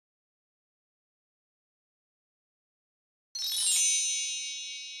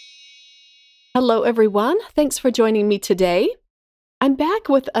Hello everyone, thanks for joining me today. I'm back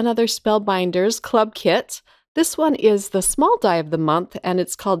with another Spellbinders club kit. This one is the small die of the month and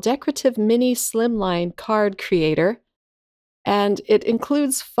it's called Decorative Mini Slimline Card Creator. And it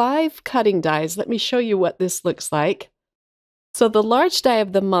includes 5 cutting dies. Let me show you what this looks like. So the large die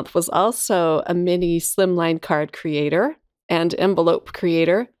of the month was also a mini slimline card creator and envelope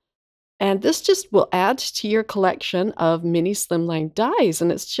creator. And this just will add to your collection of mini slimline dies,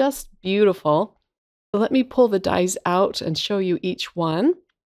 and it's just beautiful. So let me pull the dies out and show you each one.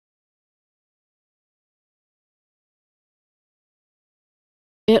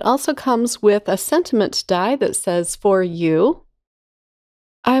 It also comes with a sentiment die that says, "For you."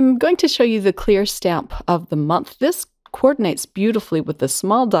 I'm going to show you the clear stamp of the month. This coordinates beautifully with the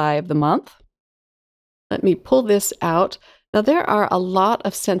small die of the month. Let me pull this out. Now there are a lot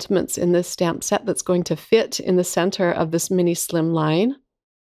of sentiments in this stamp set that's going to fit in the center of this mini slimline.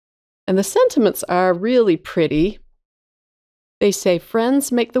 And the sentiments are really pretty. They say,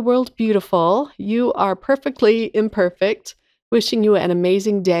 "Friends make the world beautiful. You are perfectly imperfect. Wishing you an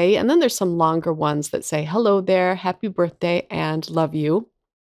amazing day." And then there's some longer ones that say, "Hello there, happy birthday, and love you."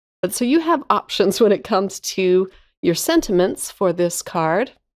 But so you have options when it comes to your sentiments for this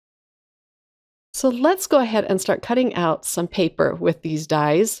card. So let's go ahead and start cutting out some paper with these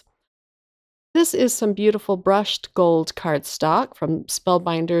dies. This is some beautiful brushed gold cardstock from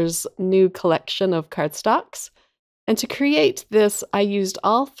Spellbinders' new collection of cardstocks. And to create this, I used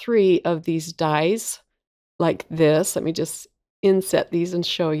all 3 of these dies like this. Let me just inset these and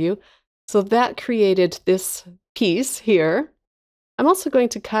show you. So that created this piece here. I'm also going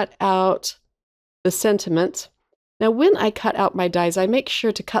to cut out the sentiment. Now, when I cut out my dies, I make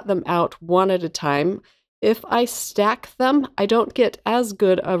sure to cut them out one at a time. If I stack them, I don't get as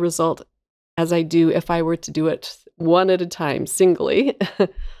good a result as I do if I were to do it one at a time, singly.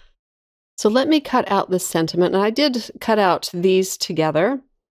 So let me cut out this sentiment. And I did cut out these together,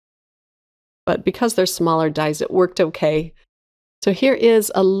 but because they're smaller dies, it worked okay. So here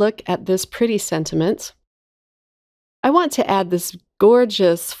is a look at this pretty sentiment. I want to add this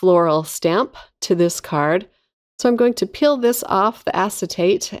gorgeous floral stamp to this card. So I'm going to peel this off the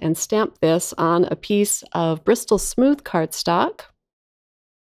acetate and stamp this on a piece of Bristol Smooth cardstock.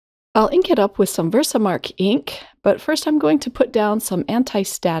 I'll ink it up with some Versamark ink, but first I'm going to put down some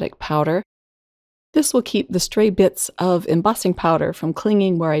anti-static powder. This will keep the stray bits of embossing powder from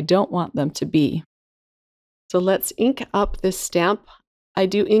clinging where I don't want them to be. So let's ink up this stamp. I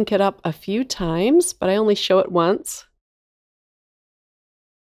do ink it up a few times, but I only show it once.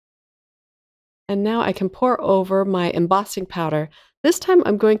 And now I can pour over my embossing powder. This time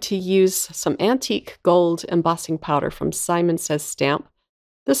I'm going to use some antique gold embossing powder from Simon Says Stamp.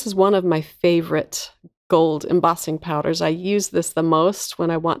 This is one of my favorite gold embossing powders. I use this the most when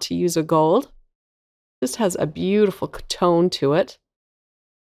I want to use a gold. This has a beautiful tone to it.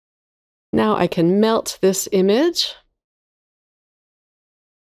 Now I can melt this image.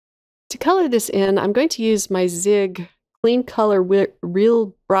 To color this in, I'm going to use my Zig Clean Color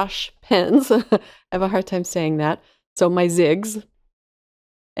Real Brush pens. I have a hard time saying that. So my Zigs.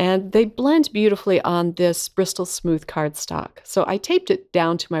 And they blend beautifully on this Bristol Smooth cardstock. So I taped it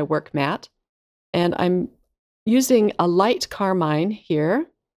down to my work mat. And I'm using a light carmine here,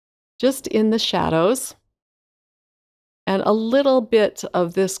 just in the shadows. And a little bit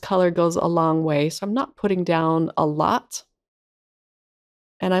of this color goes a long way. So I'm not putting down a lot.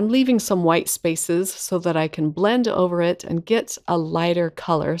 And I'm leaving some white spaces so that I can blend over it and get a lighter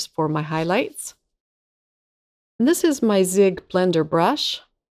colors for my highlights. And this is my Zig blender brush.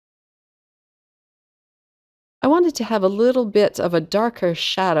 I wanted to have a little bit of a darker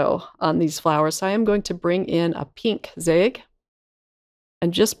shadow on these flowers, so I am going to bring in a pink Zig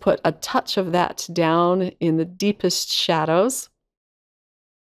and just put a touch of that down in the deepest shadows.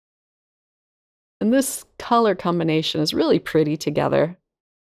 And this color combination is really pretty together.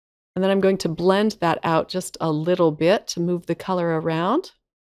 And then I'm going to blend that out just a little bit to move the color around.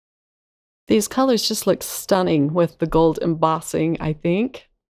 These colors just look stunning with the gold embossing, I think.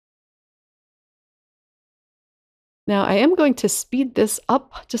 Now I am going to speed this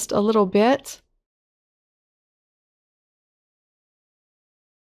up just a little bit.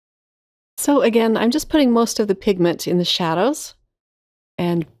 So again, I'm just putting most of the pigment in the shadows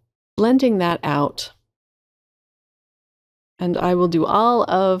and blending that out. And I will do all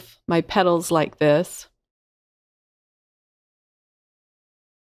of my petals like this.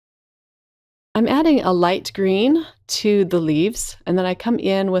 I'm adding a light green to the leaves, and then I come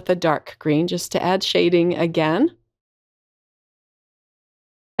in with a dark green just to add shading again.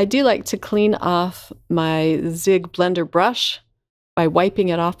 I do like to clean off my Zig blender brush by wiping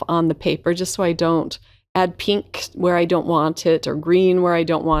it off on the paper, just so I don't add pink where I don't want it or green where I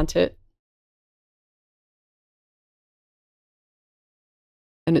don't want it.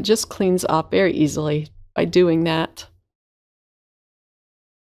 And it just cleans up very easily by doing that.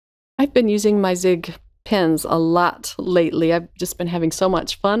 I've been using my Zig pens a lot lately. I've just been having so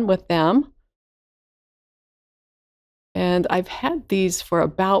much fun with them. And I've had these for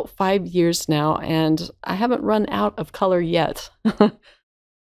about 5 years now, and I haven't run out of color yet.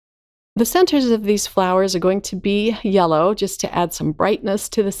 The centers of these flowers are going to be yellow, just to add some brightness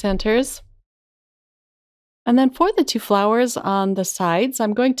to the centers. And then for the 2 flowers on the sides,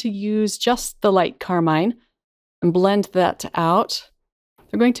 I'm going to use just the light carmine and blend that out.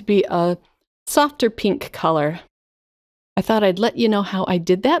 They're going to be a softer pink color. I thought I'd let you know how I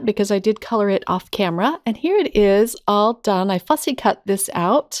did that because I did color it off camera. And here it is all done. I fussy cut this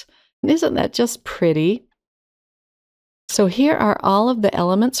out. And isn't that just pretty? So here are all of the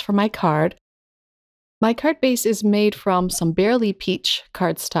elements for my card. My card base is made from some Barely Peach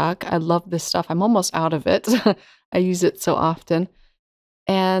cardstock. I love this stuff. I'm almost out of it. I use it so often.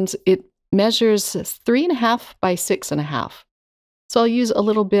 And it measures 3.5 by 6.5. So I'll use a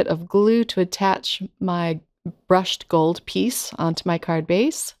little bit of glue to attach my brushed gold piece onto my card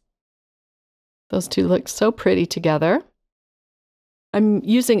base. Those two look so pretty together. I'm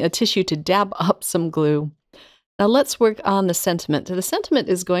using a tissue to dab up some glue. Now let's work on the sentiment. The sentiment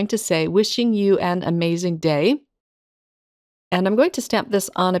is going to say, wishing you an amazing day. And I'm going to stamp this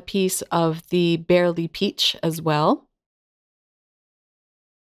on a piece of the Barely Peach as well.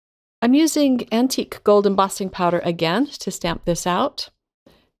 I'm using antique gold embossing powder again to stamp this out.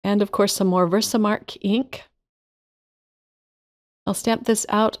 And of course some more Versamark ink. I'll stamp this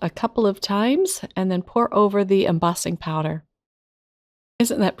out a couple of times and then pour over the embossing powder.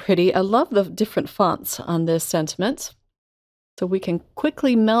 Isn't that pretty? I love the different fonts on this sentiment. So we can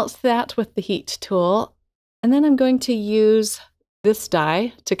quickly melt that with the heat tool. And then I'm going to use this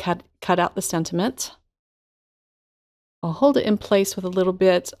die to cut out the sentiment. I'll hold it in place with a little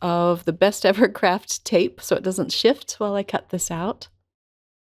bit of the Best Ever Craft tape so it doesn't shift while I cut this out.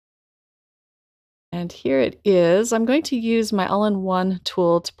 And here it is. I'm going to use my all-in-one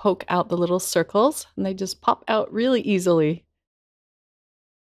tool to poke out the little circles, and they just pop out really easily.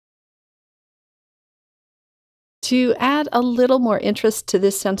 To add a little more interest to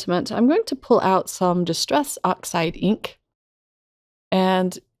this sentiment, I'm going to pull out some Distress Oxide ink.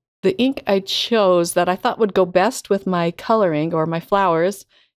 And the ink I chose that I thought would go best with my coloring or my flowers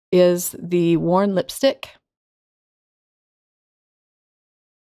is the Worn Lipstick.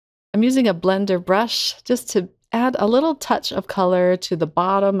 I'm using a blender brush just to add a little touch of color to the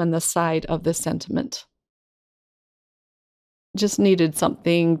bottom and the side of the sentiment. Just needed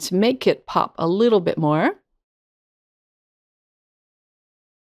something to make it pop a little bit more.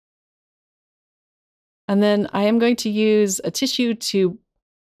 And then I am going to use a tissue to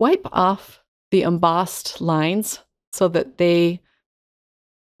wipe off the embossed lines so that they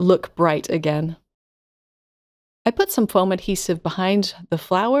look bright again. I put some foam adhesive behind the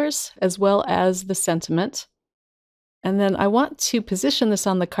flowers as well as the sentiment. And then I want to position this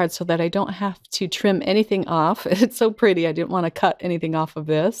on the card so that I don't have to trim anything off. It's so pretty, I didn't want to cut anything off of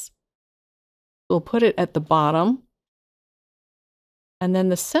this. We'll put it at the bottom. And then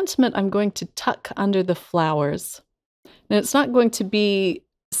the sentiment I'm going to tuck under the flowers. And it's not going to be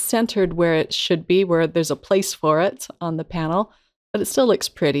centered where it should be, where there's a place for it on the panel, but it still looks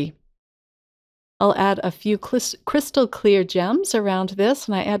pretty. I'll add a few crystal clear gems around this,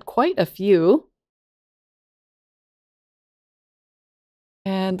 and I add quite a few.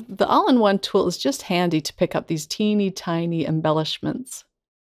 And the all-in-one tool is just handy to pick up these teeny tiny embellishments.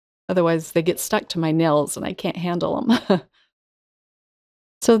 Otherwise, they get stuck to my nails and I can't handle them.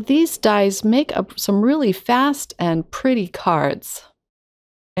 So these dies make up some really fast and pretty cards.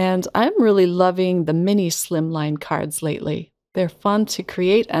 And I'm really loving the mini Slimline cards lately. They're fun to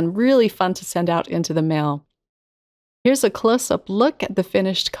create and really fun to send out into the mail. Here's a close-up look at the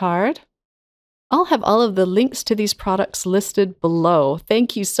finished card. I'll have all of the links to these products listed below.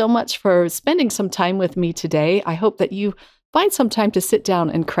 Thank you so much for spending some time with me today. I hope that you find some time to sit down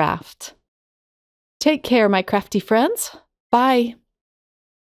and craft. Take care, my crafty friends. Bye.